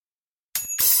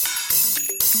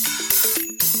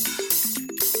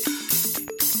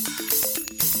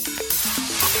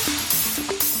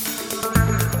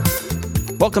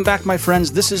Welcome back, my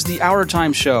friends. This is the Our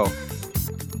Time Show.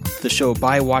 The show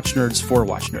by Watch Nerds for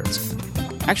Watch Nerds.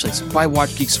 Actually, it's by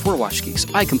Watch Geeks for Watch Geeks.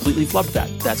 I completely flubbed that.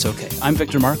 That's okay. I'm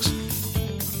Victor Marks.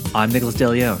 I'm Nicholas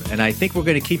DeLeon, and I think we're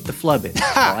going to keep the flubbing.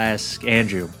 I'll ask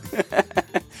Andrew.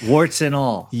 Warts and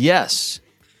all. Yes.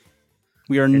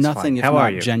 We are nothing if How not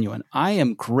are you? genuine. I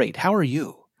am great. How are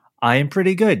you? I am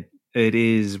pretty good.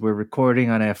 We're recording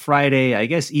on a Friday, I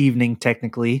guess evening,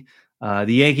 technically.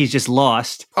 The Yankees just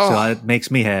lost, so that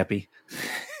makes me happy.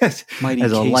 Mighty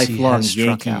As a Casey lifelong has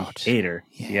struck Yankee out. hater.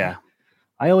 Yeah.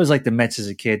 I always liked the Mets as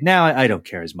a kid. Now I don't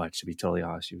care as much, to be totally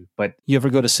honest with you. But You ever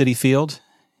go to Citi Field?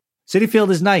 Citi Field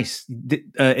is nice.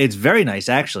 It's very nice,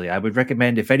 actually. I would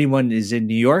recommend if anyone is in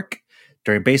New York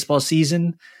during baseball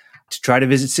season to try to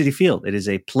visit Citi Field. It is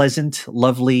a pleasant,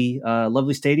 lovely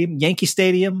stadium. Yankee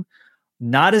Stadium,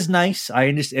 not as nice. I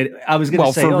understand. I was going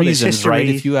to say, for reasons, history. right?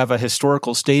 If you have a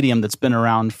historical stadium that's been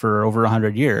around for over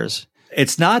 100 years.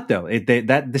 It's not though.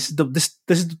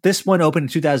 This one opened in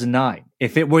 2009.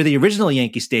 If it were the original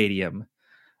Yankee Stadium,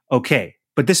 okay.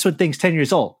 But this one thing's 10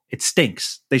 years old. It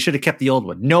stinks. They should have kept the old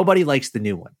one. Nobody likes the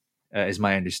new one, is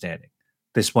my understanding.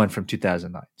 This one from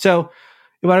 2009. So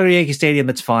you want to go to Yankee Stadium,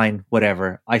 that's fine.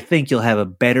 Whatever. I think you'll have a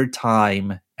better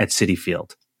time at Citi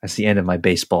Field. That's the end of my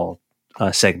baseball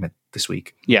segment this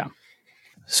week. Yeah.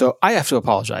 So I have to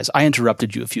apologize. I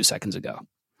interrupted you a few seconds ago,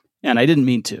 and I didn't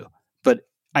mean to. But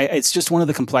it's just one of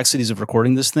the complexities of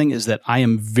recording this thing is that I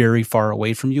am very far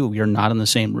away from you. We are not in the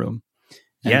same room.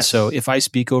 And Yes. so if I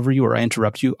speak over you or I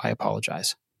interrupt you, I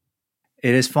apologize.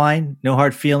 It is fine. No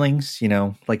hard feelings.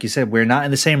 Like you said, we're not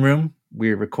in the same room.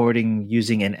 We're recording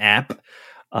using an app.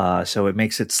 So it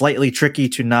makes it slightly tricky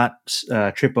to not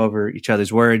trip over each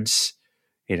other's words.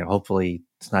 Hopefully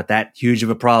it's not that huge of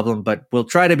a problem, but we'll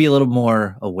try to be a little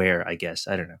more aware, I guess.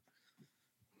 I don't know.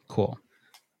 Cool.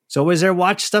 So was there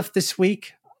watch stuff this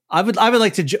week? I would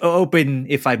like to open,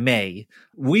 if I may.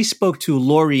 We spoke to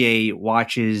Laurier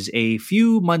Watches a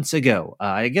few months ago,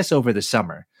 I guess over the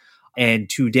summer. And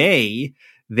today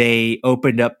they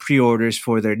opened up pre-orders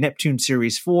for their Neptune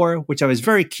Series 4, which I was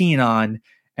very keen on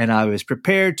and I was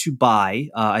prepared to buy.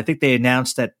 I think they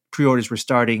announced that pre-orders were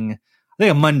starting, I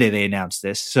think on Monday they announced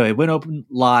this. So it went open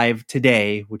live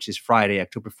today, which is Friday,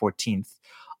 October 14th.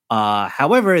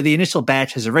 However, the initial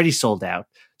batch has already sold out.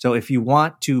 So if you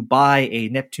want to buy a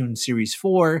Neptune Series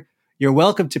 4, you're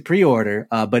welcome to pre-order,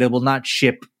 but it will not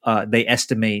ship, they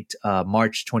estimate,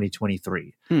 March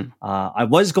 2023. I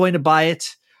was going to buy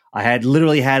it. I had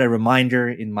literally had a reminder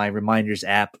in my reminders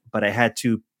app, but I had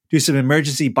to do some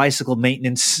emergency bicycle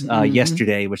maintenance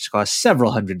yesterday, which cost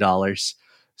several $100s.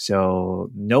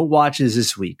 So no watches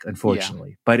this week,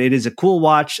 unfortunately. But it is a cool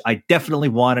watch. I definitely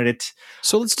wanted it.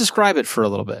 So let's describe it for a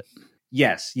little bit.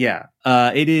 Yes, yeah.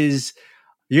 It is...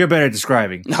 You're better at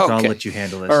describing, so I'll Okay. let you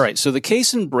handle this. All right. So the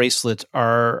case and bracelet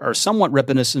are somewhat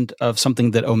reminiscent of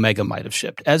something that Omega might have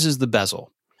shipped, as is the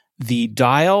bezel. The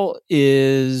dial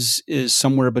is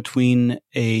somewhere between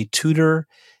a Tudor,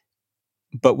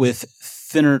 but with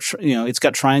thinner, it's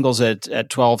got triangles at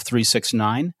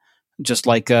 12.369, just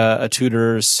like a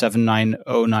Tudor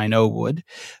 79090 would.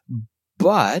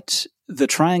 But the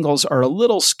triangles are a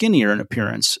little skinnier in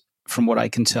appearance, from what I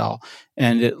can tell.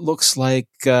 And it looks like...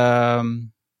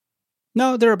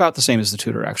 No, they're about the same as the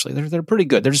Tudor, actually. They're pretty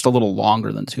good. They're just a little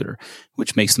longer than the Tudor,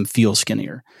 which makes them feel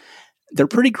skinnier. They're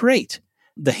pretty great.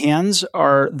 The hands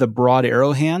are the broad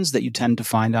arrow hands that you tend to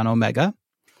find on Omega.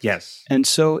 Yes. And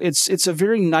so it's a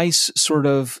very nice sort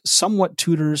of somewhat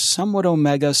Tudor, somewhat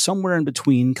Omega, somewhere in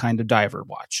between kind of diver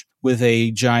watch with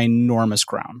a ginormous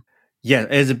crown. Yeah,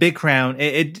 it's a big crown.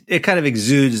 It kind of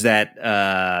exudes that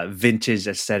vintage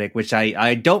aesthetic, which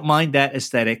I don't mind that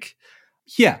aesthetic.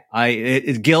 Yeah,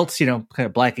 it's gilt, kind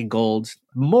of black and gold.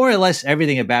 More or less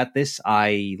everything about this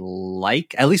I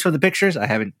like, at least from the pictures. I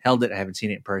haven't held it. I haven't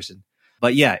seen it in person.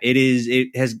 But yeah,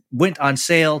 it has went on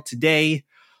sale today.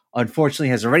 Unfortunately,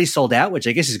 has already sold out, which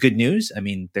I guess is good news. I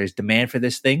mean, there's demand for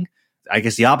this thing. I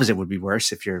guess the opposite would be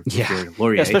worse if you're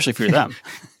Laurier. Yeah, especially if you're them.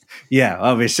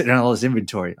 Yeah, we're sitting on all this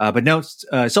inventory. But no,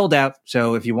 sold out.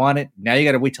 So if you want it, now you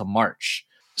got to wait till March.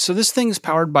 So this thing is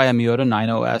powered by a Miyota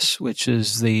 90S, which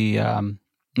is the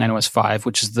 90S 5,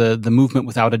 which is the movement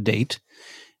without a date,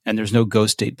 and there's no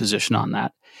ghost date position on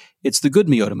that. It's the good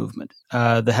Miyota movement.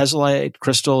 The Hezolite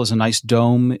crystal is a nice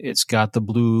dome. It's got the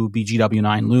blue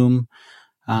BGW9 lume,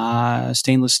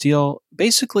 stainless steel.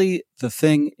 Basically, the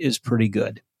thing is pretty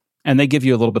good. And they give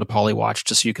you a little bit of poly watch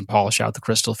just so you can polish out the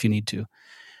crystal if you need to.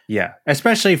 Yeah,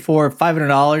 especially for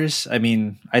 $500. I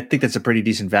mean, I think that's a pretty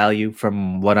decent value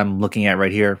from what I'm looking at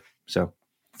right here. So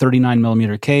 39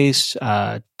 millimeter case,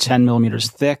 10 millimeters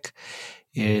thick.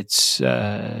 It's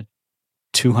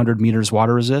 200 meters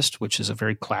water resist, which is a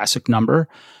very classic number,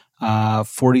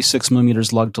 46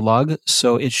 millimeters lug to lug.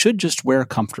 So it should just wear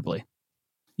comfortably.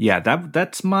 Yeah,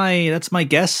 that's my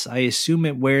guess. I assume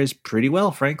it wears pretty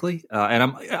well, frankly.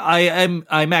 And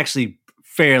I'm actually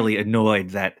fairly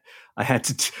annoyed that I had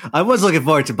to. I was looking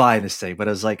forward to buying this thing, but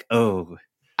I was like, oh.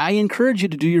 I encourage you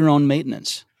to do your own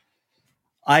maintenance.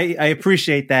 I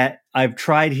appreciate that. I've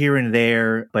tried here and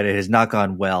there, but it has not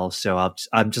gone well. So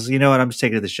I'm just, you know what? I'm just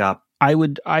taking it to the shop. I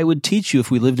would teach you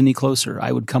if we lived any closer.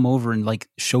 I would come over and like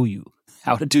show you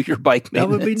how to do your bike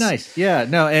maintenance. That would be nice. Yeah,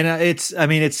 no, and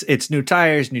it's new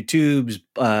tires, new tubes,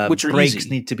 which are brakes easy.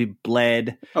 need to be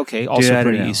bled. Okay, also Dude,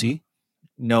 pretty easy.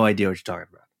 No idea what you're talking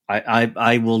about.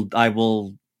 I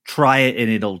will try it and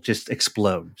it'll just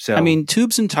explode. So I mean,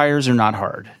 tubes and tires are not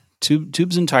hard.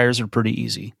 Tubes and tires are pretty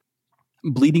easy.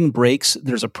 Bleeding brakes,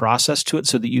 there's a process to it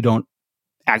so that you don't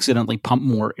accidentally pump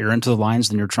more air into the lines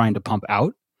than you're trying to pump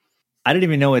out. I don't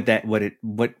even know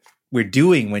what we're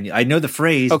doing when I know the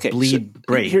phrase bleed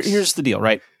brakes. Here's the deal,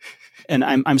 right? And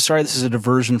I'm sorry this is a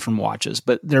diversion from watches,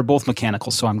 but they're both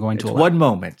mechanical, so I'm going to allow one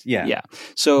moment. Yeah. Yeah.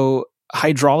 So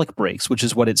hydraulic brakes, which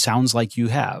is what it sounds like you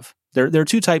have. There are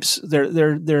two types.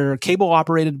 There are cable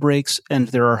operated brakes and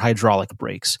there are hydraulic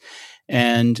brakes.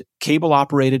 And cable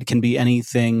operated can be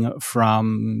anything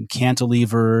from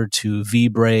cantilever to V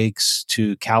brakes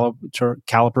to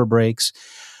caliper brakes.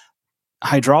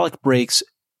 Hydraulic brakes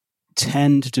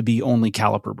tend to be only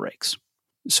caliper brakes.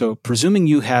 So presuming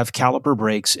you have caliper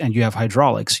brakes and you have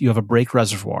hydraulics, you have a brake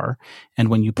reservoir. And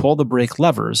when you pull the brake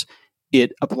levers,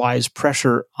 it applies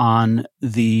pressure on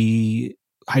the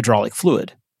hydraulic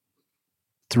fluid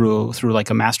through like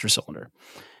a master cylinder.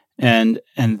 And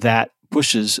that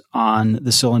pushes on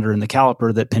the cylinder in the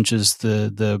caliper that pinches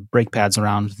the brake pads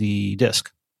around the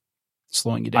disc,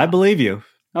 slowing you down. I believe you.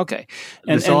 Okay.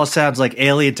 This all sounds like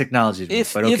alien technology to me,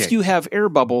 but okay. If you have air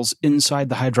bubbles inside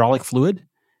the hydraulic fluid,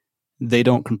 they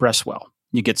don't compress well.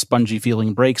 You get spongy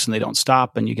feeling brakes and they don't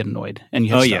stop and you get annoyed and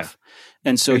you have stuff. Yeah.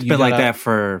 And so it's been like that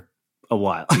for a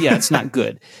while. Yeah, it's not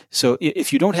good. So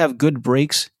if you don't have good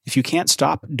brakes, if you can't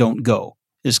stop, don't go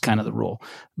is kind of the rule.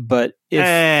 But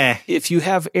if you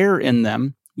have air in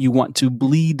them, you want to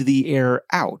bleed the air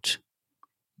out,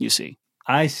 you see.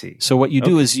 I see. So what you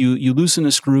do is you loosen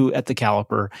a screw at the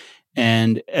caliper,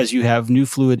 and as you have new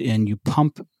fluid in, you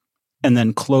pump and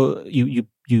then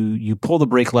you pull the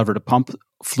brake lever to pump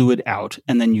fluid out,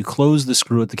 and then you close the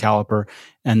screw at the caliper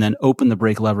and then open the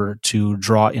brake lever to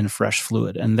draw in fresh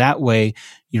fluid. And that way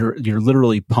you're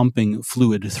literally pumping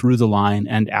fluid through the line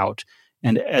and out.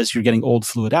 And as you're getting old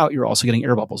fluid out, you're also getting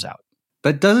air bubbles out.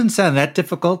 That doesn't sound that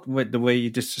difficult with the way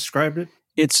you just described it.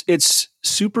 It's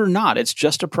super not. It's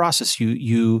just a process.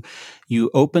 You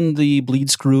open the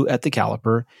bleed screw at the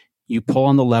caliper, you pull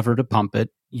on the lever to pump it,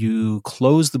 you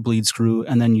close the bleed screw,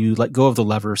 and then you let go of the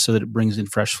lever so that it brings in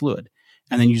fresh fluid.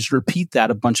 And then you just repeat that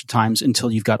a bunch of times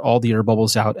until you've got all the air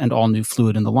bubbles out and all new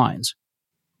fluid in the lines.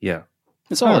 Yeah.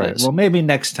 That's all it is. Well, maybe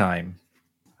next time.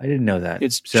 I didn't know that.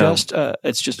 It's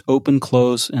just open,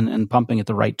 close, and pumping at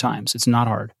the right times. It's not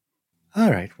hard. All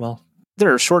right. Well,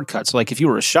 there are shortcuts. Like if you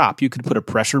were a shop, you could put a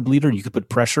pressure bleeder. You could put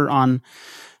pressure on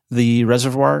the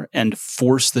reservoir and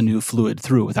force the new fluid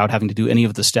through without having to do any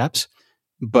of the steps.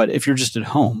 But if you're just at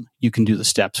home, you can do the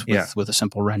steps with a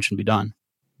simple wrench and be done.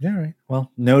 All right.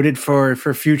 Well, noted for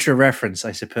future reference,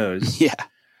 I suppose. Yeah.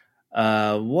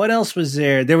 What else was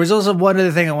there? There was also one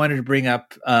other thing I wanted to bring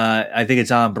up. I think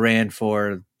it's on brand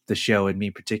for the show and me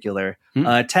in particular.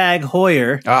 Tag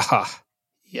Heuer.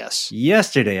 Yes.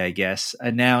 Yesterday, I guess,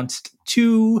 announced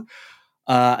two.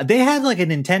 They had like a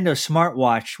Nintendo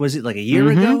smartwatch. Was it like a year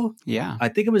ago? Yeah. I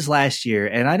think it was last year.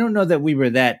 And I don't know that we were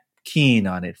that keen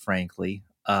on it, frankly.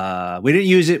 We didn't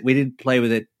use it. We didn't play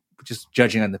with it, just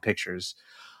judging on the pictures.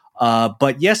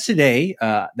 But yesterday,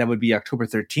 that would be October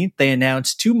 13th, they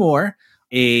announced two more,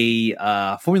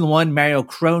 a Formula One Mario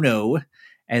Chrono,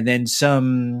 and then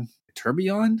some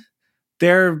Tourbillon.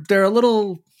 They're a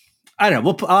little, I don't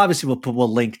know.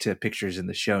 We'll link to pictures in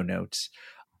the show notes.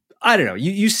 I don't know.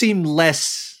 You seem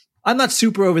less. I'm not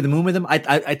super over the moon with them.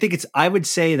 I think I would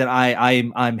say that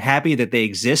I'm happy that they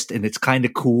exist and it's kind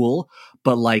of cool,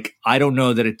 but like I don't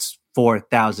know that it's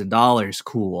 $4,000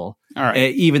 cool. All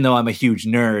right. Even though I'm a huge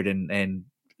nerd and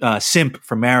simp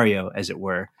for Mario, as it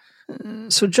were.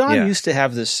 So John used to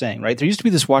have this saying, right? There used to be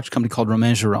this watch company called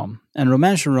Romain Jerome, and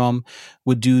Romain Jerome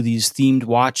would do these themed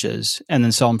watches and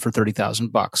then sell them for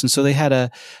 $30,000. And so they had a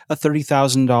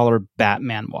 $30,000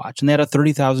 Batman watch, and they had a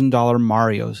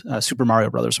 $30,000 Super Mario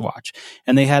Brothers watch,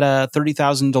 and they had a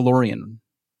 $30,000 DeLorean,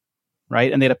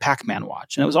 right? And they had a Pac-Man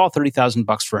watch, and it was all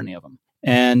 $30,000 for any of them.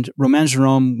 And Romain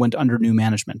Jerome went under new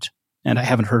management. and I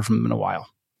haven't heard from him in a while.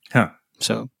 Huh.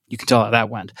 So you can tell how that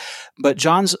went. But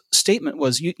John's statement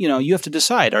was, you have to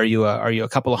decide: are you a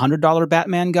couple of $100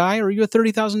 Batman guy, or are you a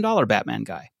 $30,000 Batman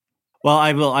guy? Well,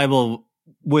 I will,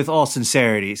 with all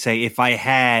sincerity, say if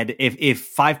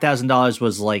if $5,000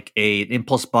 was like an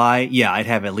impulse buy, yeah, I'd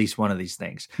have at least one of these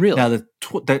things. Really? Now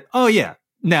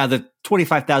now the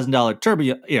 $25,000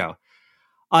 Turbo,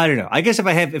 I don't know. I guess if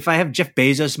I have Jeff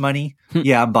Bezos money,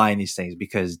 yeah, I'm buying these things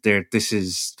because this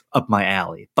is up my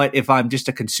alley. But if I'm just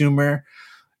a consumer,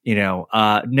 no,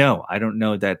 I don't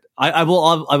know that. I will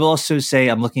also say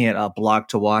I'm looking at a Blog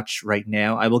to Watch right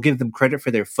now. I will give them credit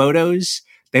for their photos.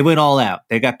 They went all out.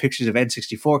 They got pictures of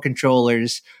N64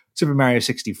 controllers, Super Mario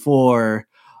 64,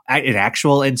 an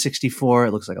actual N64.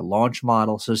 It looks like a launch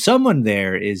model. So someone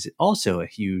there is also a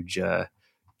huge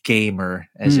gamer,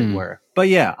 as it were. But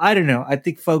yeah, I don't know. I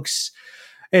think folks,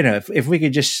 if we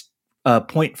could just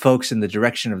point folks in the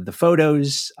direction of the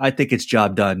photos, I think it's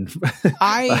job done.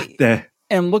 I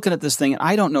am looking at this thing, and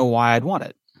I don't know why I'd want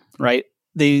it. Right?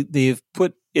 They've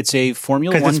put it's a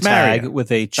Formula One tag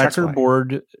with a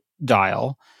checkerboard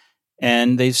dial,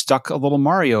 and they've stuck a little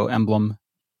Mario emblem.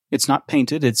 It's not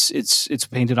painted. It's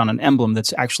painted on an emblem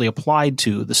that's actually applied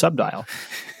to the subdial,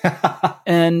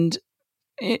 and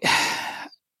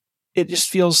it just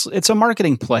feels it's a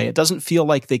marketing play. It doesn't feel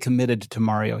like they committed to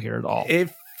Mario here at all. It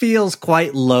feels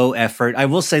quite low effort. I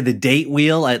will say the date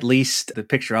wheel, at least the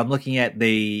picture I'm looking at,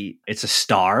 it's a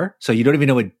star, so you don't even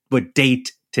know what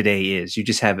date today is. You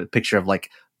just have a picture of like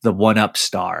the 1-up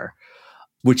star,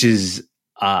 which is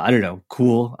I don't know,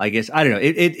 cool, I guess. I don't know.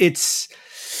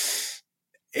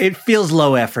 It feels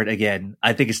low effort again.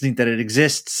 I think it's neat that it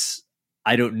exists.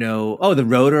 I don't know. Oh, the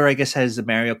rotor, I guess, has the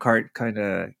Mario Kart kind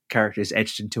of characters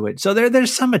etched into it. So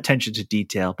there's some attention to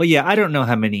detail. But yeah, I don't know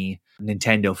how many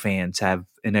Nintendo fans have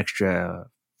an extra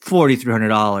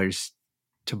 $4,300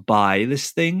 to buy this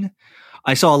thing.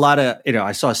 I saw a lot of,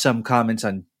 I saw some comments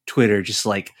on Twitter just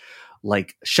like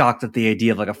shocked at the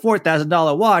idea of like a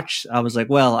 $4,000 watch. I was like,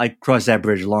 well, I crossed that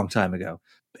bridge a long time ago.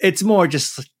 It's more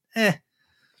just, I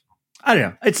don't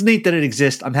know. It's neat that it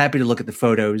exists. I'm happy to look at the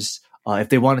photos. If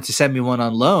they wanted to send me one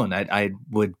on loan, I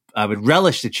would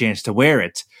relish the chance to wear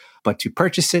it. But to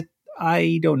purchase it,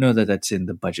 I don't know that that's in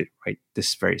the budget right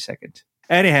this very second.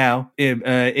 Anyhow,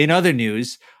 in other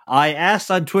news, I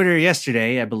asked on Twitter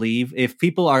yesterday, I believe, if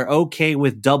people are okay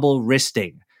with double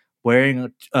wristing,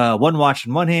 wearing one watch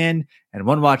in one hand and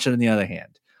one watch in the other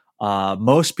hand.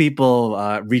 Most people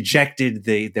rejected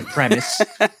the premise,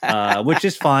 which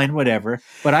is fine, whatever.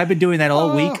 But I've been doing that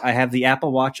all week. I have the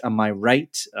Apple Watch on my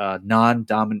right,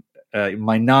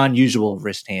 my non-usual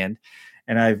wrist hand,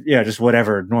 and I've just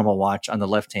whatever normal watch on the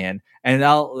left hand. And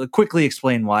I'll quickly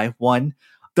explain why. One,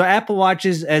 the Apple Watch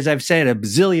is, as I've said a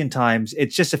bazillion times,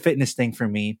 it's just a fitness thing for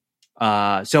me.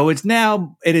 So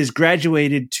it is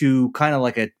graduated to kind of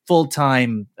like a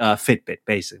full-time Fitbit,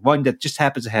 basically one that just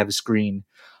happens to have a screen.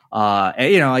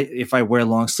 If I wear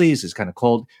long sleeves, it's kind of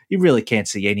cold. You really can't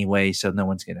see anyway, so no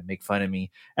one's going to make fun of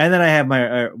me. And then I have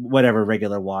my whatever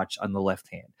regular watch on the left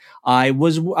hand. I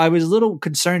was a little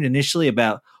concerned initially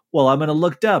about, well, I'm going to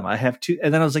look dumb. I have two,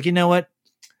 and then I was like, you know what?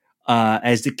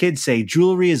 As the kids say,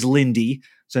 jewelry is Lindy.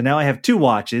 So now I have two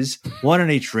watches, one on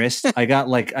each wrist. I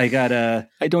got I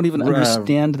don't even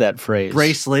understand that phrase.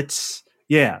 Bracelets.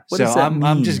 Yeah. What does that mean?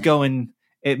 I'm just going.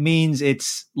 It means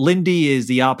it's Lindy is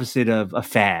the opposite of a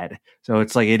fad. So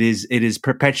it's like it is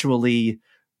perpetually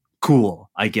cool,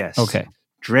 I guess. Okay.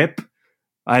 Drip.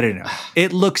 I don't know.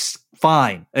 It looks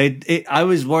fine. I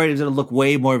was worried it was going to look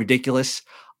way more ridiculous.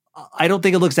 I don't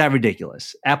think it looks that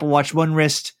ridiculous. Apple Watch one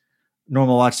wrist,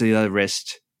 normal watch to the other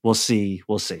wrist. We'll see.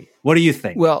 What do you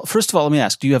think? Well, first of all, let me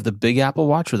ask, do you have the big Apple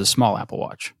Watch or the small Apple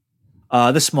Watch?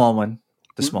 The small one.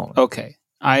 Okay.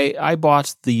 I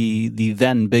bought the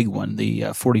then big one,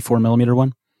 the 44 millimeter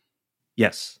one.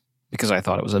 Yes. Because I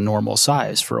thought it was a normal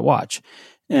size for a watch.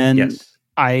 And yes.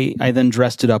 I then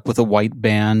dressed it up with a white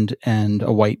band and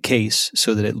a white case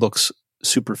so that it looks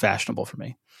super fashionable for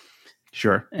me.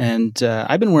 Sure. And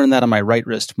I've been wearing that on my right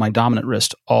wrist, my dominant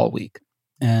wrist, all week.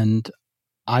 And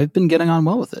I've been getting on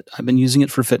well with it. I've been using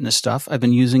it for fitness stuff. I've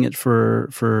been using it for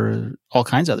all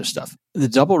kinds of other stuff. The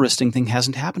double wristing thing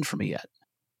hasn't happened for me yet.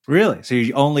 Really? So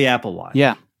you're only Apple Watch?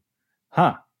 Yeah.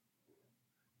 Huh.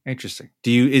 Interesting.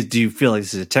 Do you feel like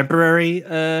this is a temporary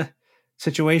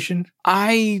situation?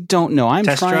 I don't know. I'm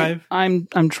drive? I'm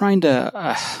trying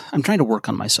to work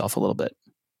on myself a little bit.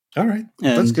 All right.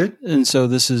 That's good. And so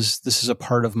this is a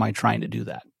part of my trying to do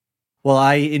that. Well,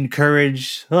 I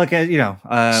encourage, look,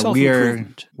 we're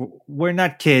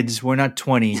not kids. We're not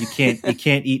 20. You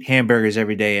can't eat hamburgers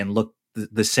every day and look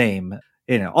the same.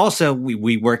 Also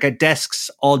we work at desks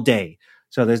all day.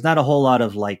 So there's not a whole lot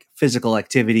of like physical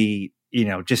activity,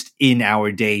 just in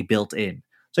our day built in.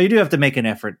 So you do have to make an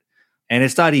effort, and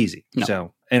it's not easy. No.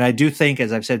 So, and I do think,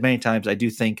 as I've said many times, I do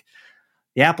think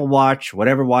the Apple Watch,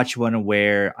 whatever watch you want to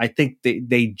wear, I think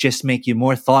they just make you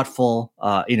more thoughtful.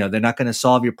 They're not going to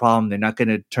solve your problem. They're not going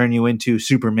to turn you into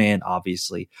Superman,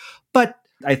 obviously. But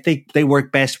I think they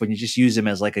work best when you just use them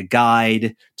as like a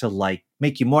guide to like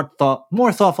make you more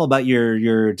thoughtful about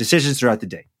your decisions throughout the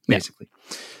day, basically.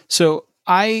 Yeah. So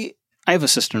I have a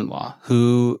sister-in-law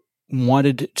who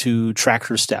wanted to track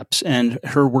her steps, and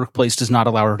her workplace does not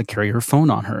allow her to carry her phone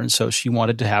on her. And so she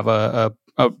wanted to have a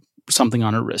something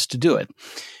on her wrist to do it.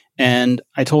 And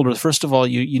I told her, first of all,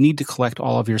 you need to collect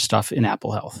all of your stuff in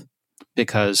Apple Health,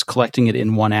 because collecting it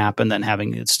in one app and then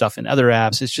having its stuff in other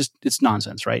apps, it's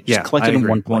nonsense, right? Just collect it in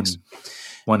one place.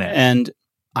 One app. And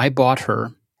I bought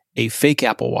her a fake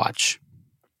Apple Watch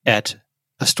at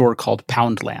a store called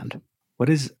Poundland.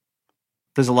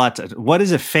 There's a lot what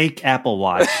is a fake Apple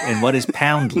Watch and what is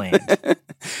Poundland?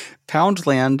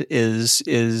 Poundland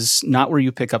is not where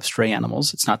you pick up stray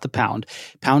animals. It's not the pound.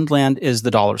 Poundland is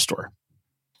the dollar store.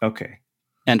 Okay.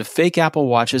 And a fake Apple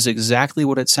Watch is exactly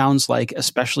what it sounds like,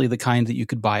 especially the kind that you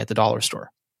could buy at the dollar store.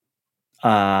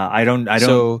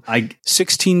 So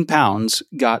 16 pounds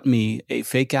got me a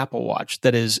fake Apple Watch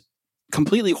that is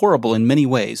completely horrible in many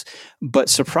ways, but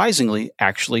surprisingly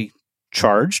actually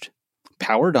charged,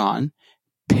 powered on,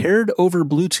 paired over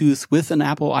Bluetooth with an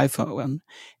Apple iPhone,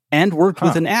 and worked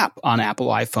with an app on Apple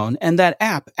iPhone, and that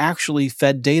app actually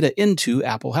fed data into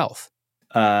Apple Health.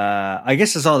 I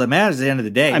guess that's all that matters at the end of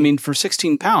the day. I mean, for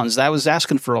 16 pounds, that was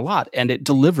asking for a lot, and it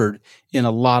delivered in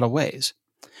a lot of ways.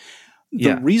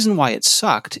 The reason why it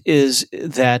sucked is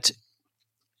that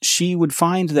she would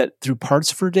find that through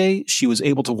parts of her day, she was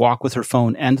able to walk with her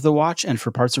phone and the watch, and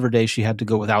for parts of her day, she had to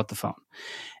go without the phone.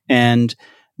 And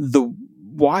the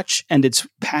watch and its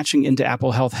patching into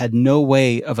Apple Health had no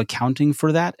way of accounting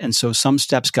for that, and so some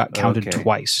steps got counted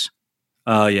twice.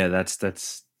 Oh yeah,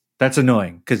 that's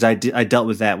annoying, because I dealt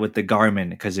with that with the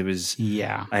Garmin, because it was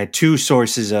I had two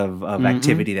sources of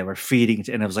activity that were feeding,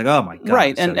 and I was like, oh my god,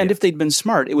 right. And if they'd been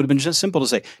smart, it would have been just simple to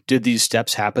say, did these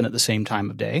steps happen at the same time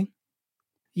of day?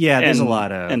 Yeah, there's a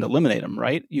lot of, and eliminate them,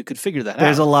 right? You could figure that out.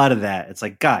 There's a lot of that. It's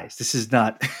like, guys, this is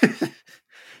not.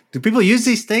 Do people use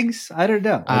these things? I don't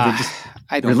know. Or they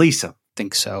just release them.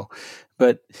 Think so,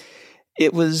 but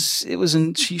it was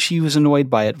she was annoyed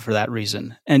by it for that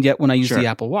reason. And yet, when I use the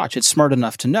Apple Watch, it's smart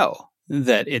enough to know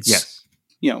that it's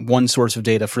one source of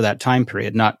data for that time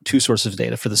period, not two sources of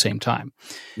data for the same time.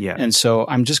 Yeah, and so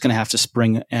I'm just going to have to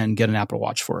spring and get an Apple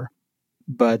Watch for her.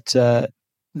 But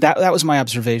that was my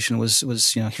observation.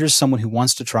 Was here's someone who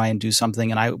wants to try and do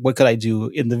something, and what could I do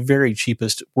in the very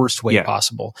cheapest, worst way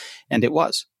possible? And it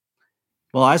was.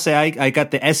 Well, I say I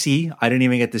got the SE. I didn't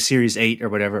even get the Series 8 or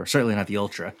whatever. Certainly not the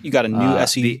Ultra. You got a new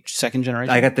SE second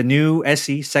generation? I got the new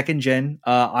SE second gen.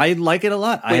 I like it a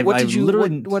lot. Wait,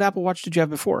 what Apple Watch did you have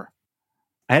before?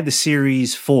 I had the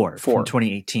Series 4 from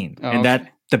 2018. And that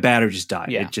the battery just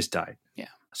died. Yeah. It just died. Yeah.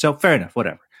 So fair enough,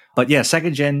 whatever. But yeah,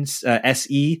 second gen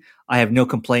SE, I have no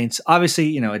complaints.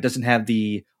 Obviously, it doesn't have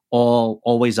the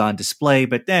always on display,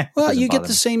 but well, you get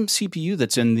the same CPU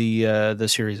that's in the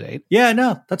Series 8. Yeah,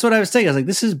 no, that's what I was saying. I was like,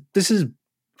 this is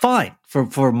fine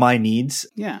for my needs.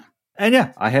 Yeah. And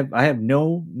I have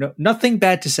nothing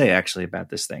bad to say actually about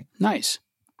this thing. Nice.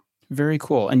 Very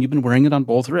cool. And you've been wearing it on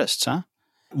both wrists, huh?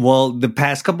 Well, the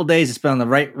past couple of days it's been on the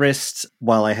right wrist,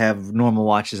 while I have normal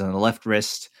watches on the left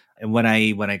wrist. And when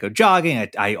I go jogging,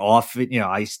 I often,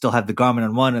 I still have the Garmin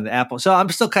on one and the Apple. So I'm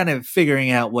still kind of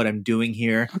figuring out what I'm doing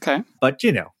here. Okay. But,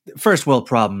 first world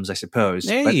problems, I suppose.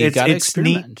 Hey, but you gotta it's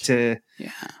experiment. neat to,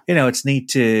 it's neat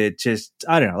to just,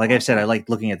 I don't know. Like I've said, I like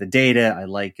looking at the data. I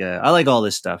like all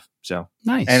this stuff. So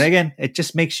nice. And again, it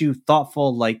just makes you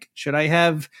thoughtful. Like, should I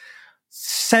have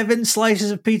 7 slices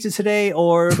of pizza today,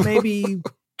 or maybe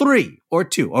 3 or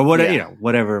 2 or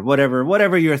whatever,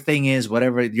 whatever your thing is,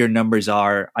 whatever your numbers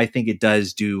are, I think it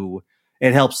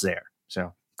helps there.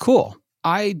 So cool.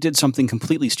 I did something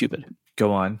completely stupid.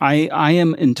 Go on. I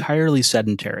am entirely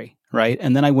sedentary, right?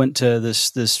 And then I went to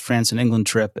this France and England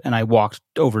trip, and I walked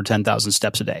over 10,000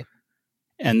 steps a day.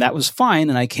 And that was fine.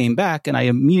 And I came back and I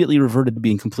immediately reverted to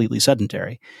being completely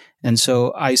sedentary. And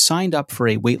so I signed up for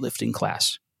a weightlifting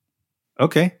class.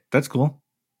 Okay. That's cool.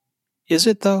 Is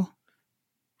it though?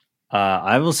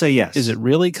 I will say yes. Is it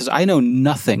really? Because I know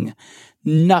nothing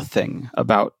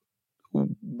about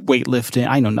weightlifting.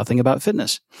 I know nothing about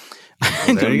fitness.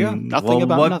 Well, there you go.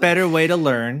 What better way to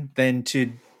learn than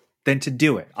to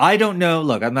do it? I don't know.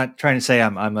 Look, I'm not trying to say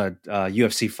I'm a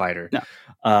UFC fighter. No.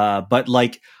 But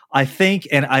like I think,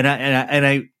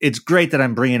 it's great that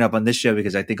I'm bringing it up on this show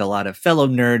because I think a lot of fellow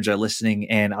nerds are listening,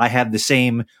 and I have the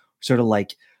same sort of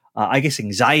like, I guess,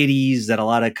 anxieties that a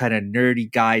lot of kind of nerdy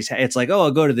guys have. It's like, oh,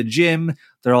 I'll go to the gym.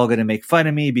 They're all going to make fun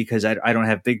of me because I don't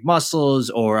have big muscles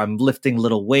or I'm lifting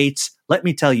little weights. Let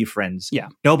me tell you, friends,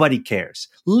 nobody cares.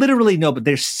 Literally nobody.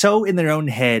 They're so in their own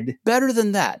head. Better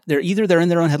than that. They're in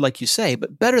their own head, like you say,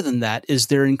 but better than that is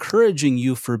they're encouraging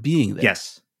you for being there.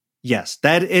 Yes,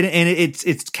 that and it's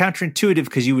counterintuitive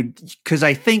because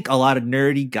I think a lot of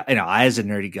nerdy guy, as a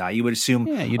nerdy guy, you would assume,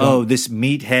 this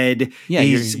meathead,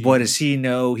 what does he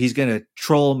know? He's gonna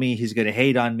troll me. He's gonna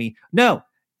hate on me. No,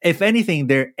 if anything,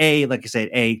 they're like I said,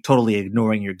 totally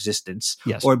ignoring your existence,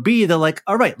 or B, they're like,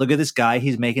 all right, look at this guy.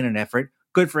 He's making an effort.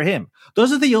 Good for him.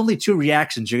 Those are the only two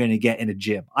reactions you're going to get in a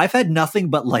gym. I've had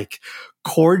nothing but like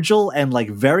cordial and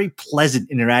like very pleasant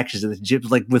interactions at the gym,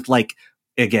 like with like.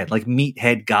 Again, like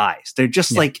meathead guys. They're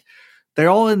just like, they're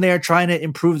all in there trying to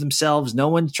improve themselves. No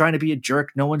one's trying to be a jerk.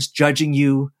 No one's judging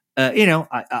you.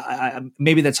 I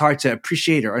maybe that's hard to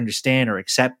appreciate or understand or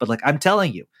accept, but like, I'm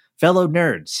telling you, fellow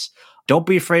nerds, don't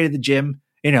be afraid of the gym.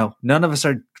 None of us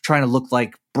are trying to look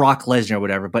like Brock Lesnar or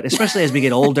whatever, but especially as we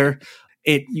get older,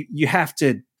 you have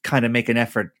to kind of make an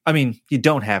effort. I mean, you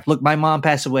don't have. Look, my mom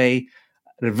passed away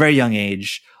at a very young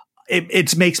age.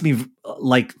 It makes me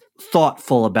like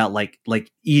thoughtful about like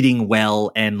eating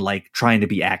well and like trying to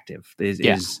be active is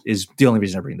the only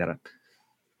reason I bring that up.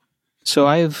 So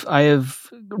I have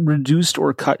reduced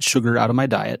or cut sugar out of my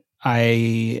diet.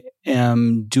 I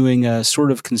am doing a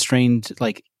sort of constrained,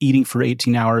 like eating for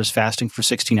 18 hours, fasting for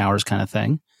 16 hours kind of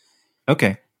thing.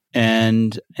 Okay.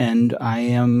 And I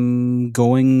am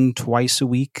going twice a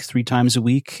week, 3 times a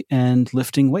week and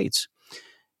lifting weights.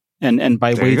 And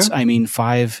by weights, I mean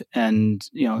 5 and,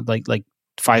 like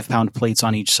 5-pound plates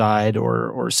on each side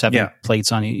or 7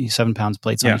 plates on 7 pounds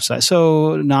plates on each side.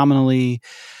 So nominally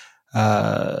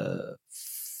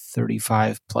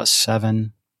 35 plus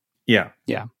 7. Yeah.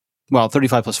 Well,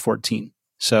 35 plus 14.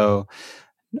 So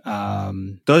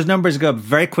those numbers go up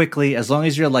very quickly as long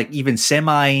as you're like even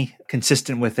semi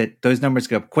consistent with it. Those numbers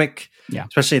go up quick,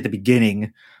 especially at the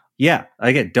beginning. Yeah,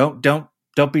 again, don't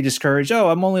be discouraged. Oh,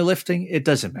 I'm only lifting. It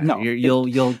doesn't matter. No,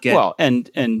 you'll get well. And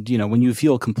when you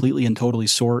feel completely and totally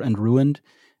sore and ruined,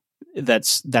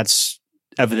 that's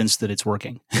evidence that it's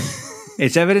working.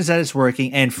 It's evidence that it's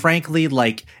working. And frankly,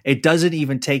 like it doesn't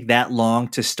even take that long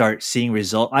to start seeing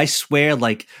results. I swear,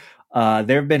 like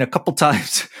there have been a couple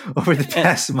times over the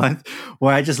past month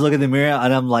where I just look in the mirror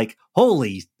and I'm like,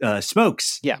 holy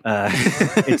smokes.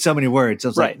 In so many words. I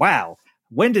was like, wow,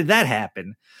 when did that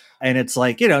happen? And it's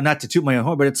like, not to toot my own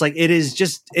horn, but it's like, it is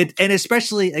just it. And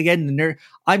especially again, the nerd,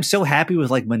 I'm so happy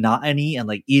with like monotony and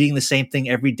like eating the same thing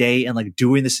every day and like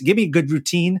doing this. Give me a good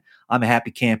routine. I'm a happy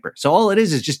camper. So all it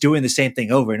is just doing the same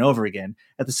thing over and over again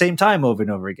at the same time over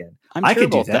and over again. I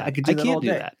could do that. I could do that all day.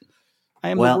 That. I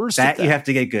am the worst at that. You have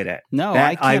to get good at. No,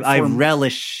 that, I can't. I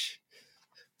relish.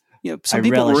 Some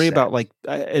people worry about like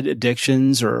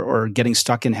addictions or getting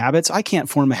stuck in habits. I can't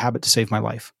form a habit to save my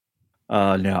life.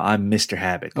 No, I'm Mr.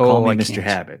 Habit. Call me Mr.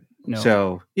 Habit. No.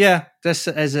 So yeah, that's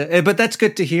but that's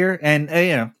good to hear. And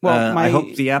I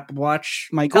hope the Apple Watch.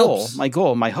 My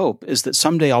hope is that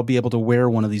someday I'll be able to wear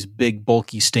one of these big,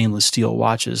 bulky stainless steel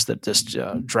watches that just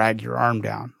drag your arm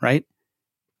down. Right?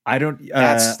 I don't.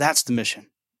 That's the mission.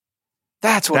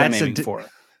 That's what I'm aiming for.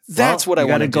 That's what I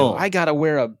want to do. I got to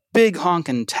wear a big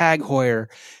honking Tag Heuer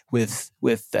with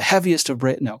the heaviest of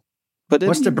no. But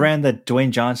what's the brand that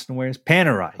Dwayne Johnson wears?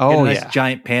 Panerai. Oh, nice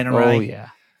giant Panerai. Oh, yeah.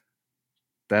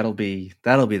 That'll be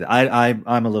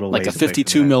I'm a little like a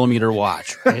 52 millimeter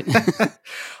watch, right?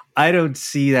 I don't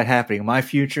see that happening in my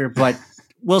future, but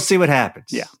we'll see what happens.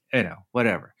 Yeah.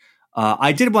 Whatever.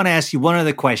 I did want to ask you one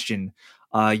other question.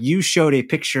 You showed a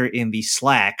picture in the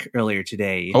Slack earlier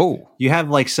today. Oh. You have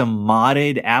like some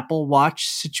modded Apple Watch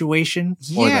situation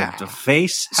or the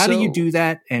face. How do you do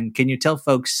that? And can you tell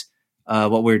folks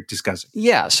what we're discussing?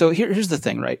 Yeah. So here's the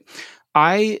thing, right?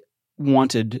 I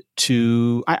wanted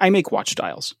to, I make watch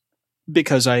dials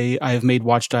because I've made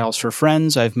watch dials for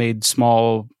friends. I've made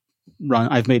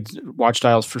watch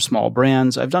dials for small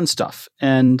brands. I've done stuff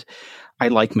and I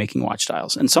like making watch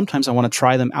dials. And sometimes I want to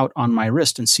try them out on my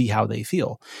wrist and see how they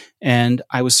feel. And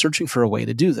I was searching for a way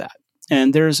to do that.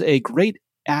 And there's a great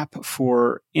app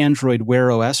for Android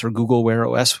Wear OS or Google Wear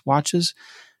OS watches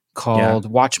called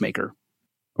Watchmaker.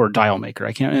 Or Dial Maker.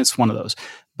 It's one of those.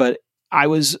 But I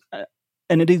was,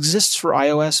 and it exists for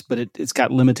iOS, but it's got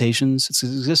limitations. It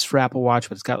exists for Apple Watch,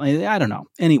 but it's got, I don't know.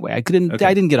 Anyway, I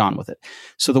didn't get on with it.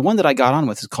 So the one that I got on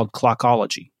with is called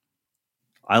Clockology.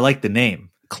 I like the name.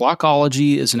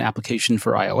 Clockology is an application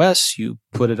for iOS. You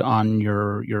put it on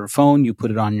your phone, you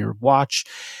put it on your watch,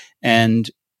 and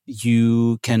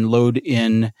you can load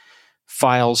in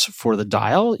files for the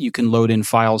dial. You can load in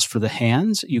files for the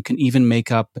hands. You can even make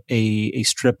up a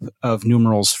strip of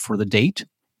numerals for the date.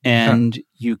 And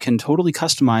you can totally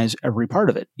customize every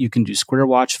part of it. You can do square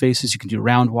watch faces. You can do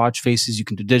round watch faces. You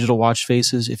can do digital watch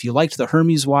faces. If you liked the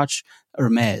Hermes watch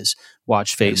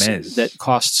face that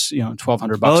costs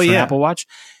 $1,200 for an Apple Watch,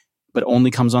 but only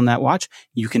comes on that watch,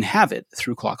 you can have it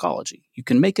through Clockology. You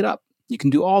can make it up. You can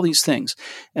do all these things.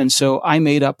 And so I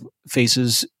made up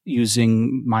faces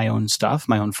using my own stuff,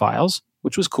 my own files,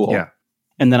 which was cool. Yeah.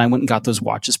 And then I went and got those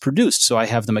watches produced. So I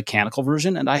have the mechanical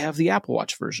version and I have the Apple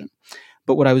Watch version.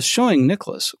 But what I was showing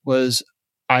Nicholas was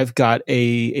I've got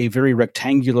a very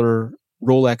rectangular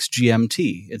Rolex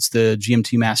GMT. It's the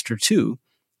GMT Master 2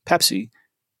 Pepsi,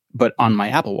 but on my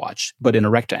Apple Watch, but in a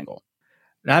rectangle.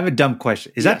 Now I have a dumb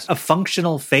question. Is that a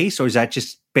functional face, or is that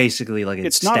just basically like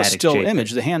it's not a still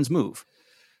image? The hands move.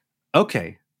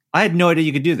 Okay. I had no idea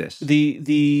you could do this.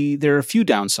 There are a few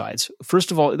downsides.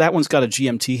 First of all, that one's got a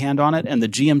GMT hand on it, and the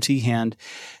GMT hand,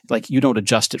 like, you don't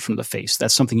adjust it from the face.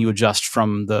 That's something you adjust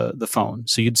from the phone.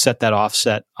 So you'd set that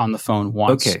offset on the phone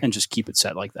once and just keep it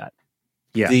set like that.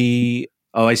 Yeah.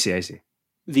 I see.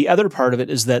 The other part of it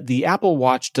is that the Apple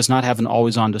Watch does not have an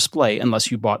always-on display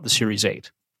unless you bought the Series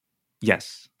 8.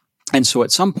 Yes. And so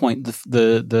at some point,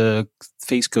 the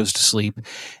face goes to sleep.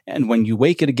 And when you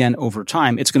wake it again over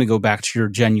time, it's going to go back to your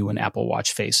genuine Apple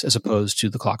Watch face as opposed to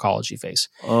the Clockology face.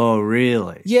 Oh,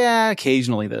 really? Yeah,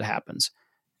 occasionally that happens.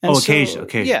 And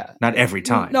occasionally. Yeah. Not every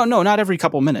time. No, not every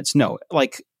couple minutes. No,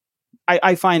 like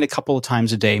I find a couple of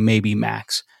times a day, maybe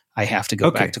max, I have to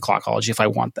go back to Clockology if I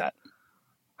want that.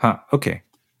 Huh. Okay.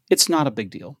 It's not a big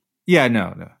deal. Yeah,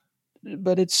 no.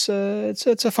 But it's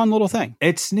a fun little thing.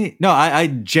 It's neat. No, I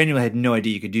genuinely had no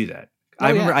idea you could do that. I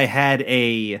remember I had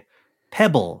a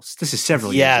Pebbles. This is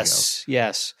several years ago.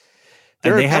 Yes.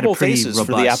 There are Pebble faces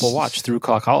for the Apple Watch through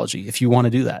Clockology if you want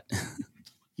to do that.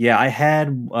 Yeah, I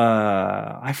had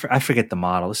I forget the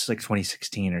model. This is like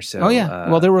 2016 or so. Oh yeah.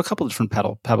 Well, there were a couple of different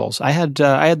Pebbles. I had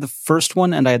the first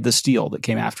one and I had the steel that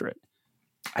came after it.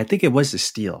 I think it was the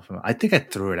steel. I think I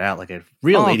threw it out like a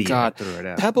real idiot. God. I threw it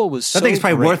out. Pebble was so I think it's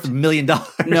probably great. worth $1 million.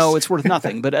 No, it's worth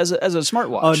nothing. But as a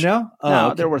smartwatch. Oh, no?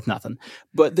 No, they're worth nothing.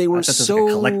 But they were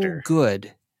so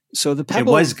good. So the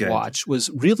Pebble watch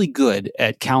was really good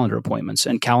at calendar appointments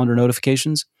and calendar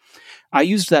notifications. I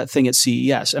used that thing at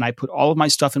CES and I put all of my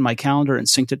stuff in my calendar and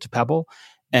synced it to Pebble.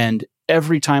 And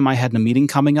every time I had a meeting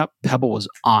coming up, Pebble was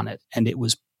on it and it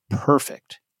was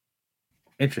perfect.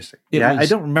 Interesting. I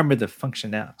don't remember the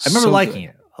function now. I remember liking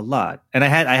it a lot. And I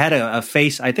had a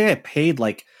face. I think I paid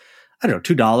like, I don't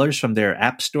know, $2 from their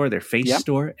app store, their face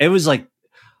store. It was like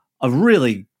a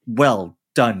really well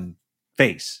done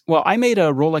face. Well, I made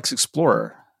a Rolex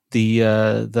Explorer, the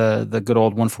good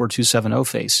old 14270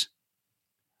 face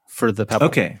for the Pebble.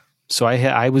 Okay. So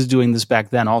I was doing this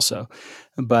back then also.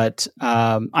 But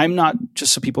I'm not,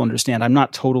 just so people understand, I'm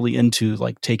not totally into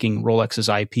like taking Rolex's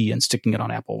IP and sticking it on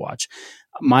Apple Watch.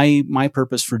 My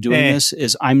purpose for doing this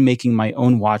is I'm making my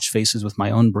own watch faces with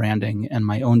my own branding and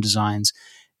my own designs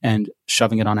and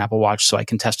shoving it on Apple Watch so I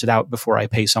can test it out before I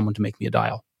pay someone to make me a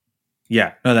dial.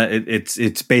 Yeah, no,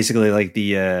 it's basically like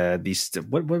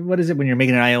what is it when you're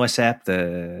making an iOS app,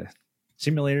 the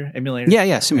emulator?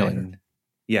 Yeah, simulator.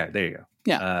 Yeah, there you go.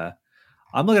 Yeah.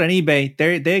 I'm looking on eBay.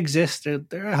 They exist. They're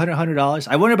 $100.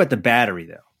 I wonder about the battery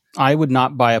though. I would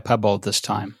not buy a Pebble at this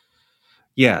time.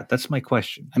 Yeah, that's my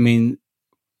question. I mean,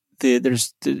 there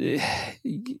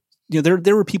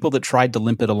were people that tried to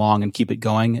limp it along and keep it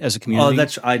going as a community.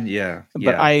 But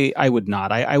I would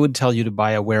not. I would tell you to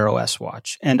buy a Wear OS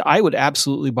watch, and I would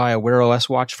absolutely buy a Wear OS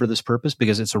watch for this purpose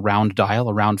because it's a round dial,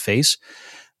 a round face,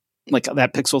 like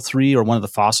that Pixel 3 or one of the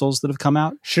fossils that have come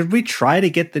out. Should we try to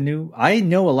get the new? I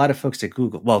know a lot of folks at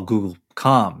Google. Well, Google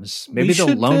comms. Maybe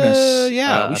they'll loan us a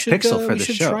Pixel for the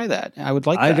show. We should try that. I would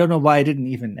like that. I don't know why I didn't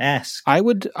even ask. I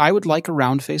would like a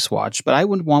round face watch, but I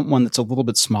would want one that's a little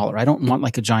bit smaller. I don't want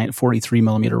like a giant 43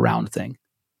 millimeter round thing.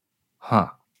 Huh.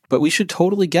 But we should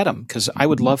totally get them because I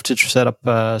would love to set up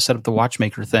the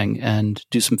watchmaker thing and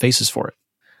do some faces for it.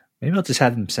 Maybe I'll just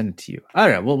have them send it to you. I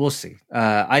don't know. Well, we'll see.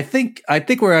 I think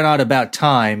we're not about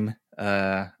time.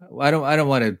 I don't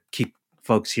want to keep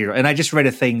folks here. And I just read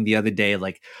a thing the other day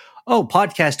like, oh,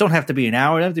 podcasts don't have to be an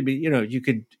hour. They have to be, you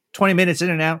could 20 minutes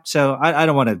in and out. So I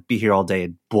don't want to be here all day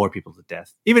and bore people to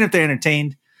death. Even if they're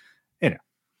entertained,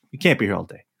 you can't be here all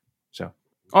day. So.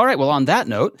 All right. Well, on that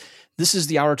note, this is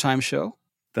the Hour Time Show.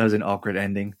 That was an awkward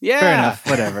ending. Yeah. Fair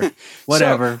enough.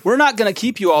 Whatever. So, we're not going to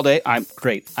keep you all day. I'm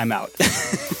out.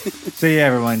 See you,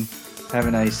 everyone. Have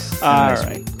a nice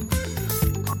right. week.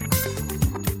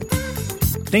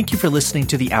 Thank you for listening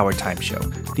to the Hour Time Show,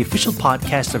 the official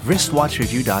podcast of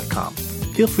wristwatchreview.com.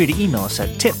 Feel free to email us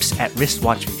at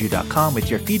tips@wristwatchreview.com with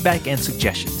your feedback and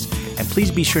suggestions. And please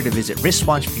be sure to visit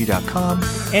wristwatchreview.com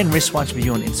and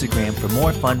wristwatchreview on Instagram for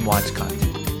more fun watch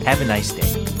content. Have a nice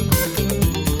day.